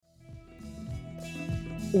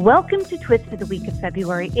Welcome to Twist for the week of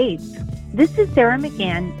February 8th. This is Sarah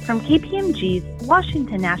McGann from KPMG's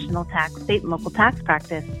Washington National Tax State and Local Tax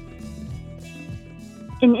Practice.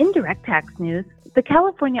 In indirect tax news, the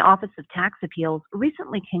California Office of Tax Appeals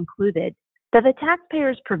recently concluded that a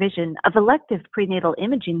taxpayer's provision of elective prenatal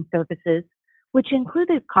imaging services, which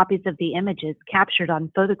included copies of the images captured on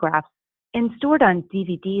photographs and stored on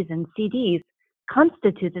DVDs and CDs,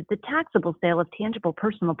 constituted the taxable sale of tangible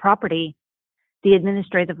personal property. The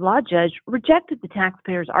administrative law judge rejected the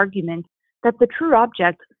taxpayer's argument that the true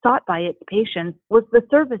object sought by its patients was the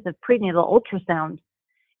service of prenatal ultrasound.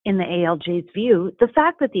 In the ALJ's view, the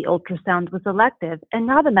fact that the ultrasound was elective and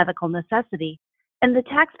not a medical necessity, and the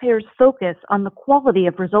taxpayer's focus on the quality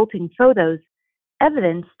of resulting photos,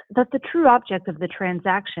 evidenced that the true object of the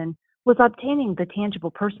transaction was obtaining the tangible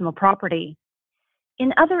personal property.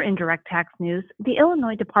 In other indirect tax news, the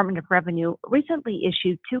Illinois Department of Revenue recently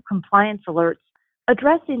issued 2 compliance alerts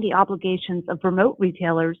addressing the obligations of remote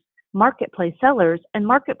retailers, marketplace sellers, and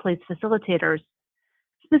marketplace facilitators.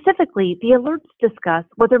 Specifically, the alerts discuss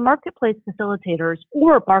whether marketplace facilitators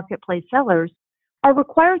or marketplace sellers are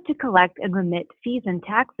required to collect and remit fees and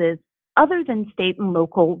taxes other than state and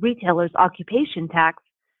local retailers' occupation tax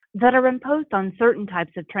that are imposed on certain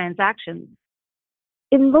types of transactions.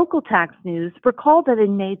 In local tax news, recall that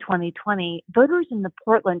in May 2020, voters in the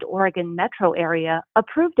Portland, Oregon metro area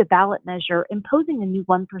approved a ballot measure imposing a new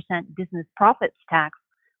 1% business profits tax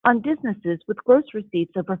on businesses with gross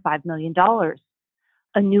receipts over $5 million.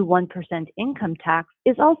 A new 1% income tax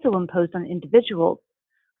is also imposed on individuals.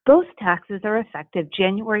 Both taxes are effective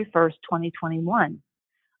January 1st, 2021.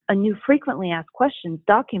 A new frequently asked questions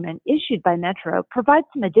document issued by Metro provides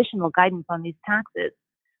some additional guidance on these taxes.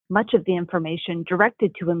 Much of the information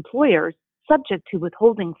directed to employers subject to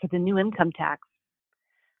withholding for the new income tax.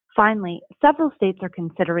 Finally, several states are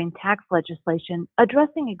considering tax legislation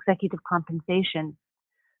addressing executive compensation.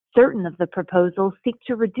 Certain of the proposals seek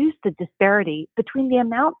to reduce the disparity between the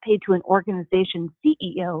amount paid to an organization's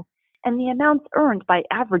CEO and the amounts earned by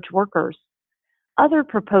average workers. Other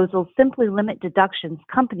proposals simply limit deductions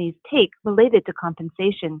companies take related to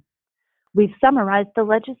compensation. We've summarized the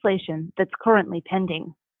legislation that's currently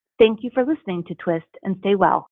pending. Thank you for listening to Twist, and stay well.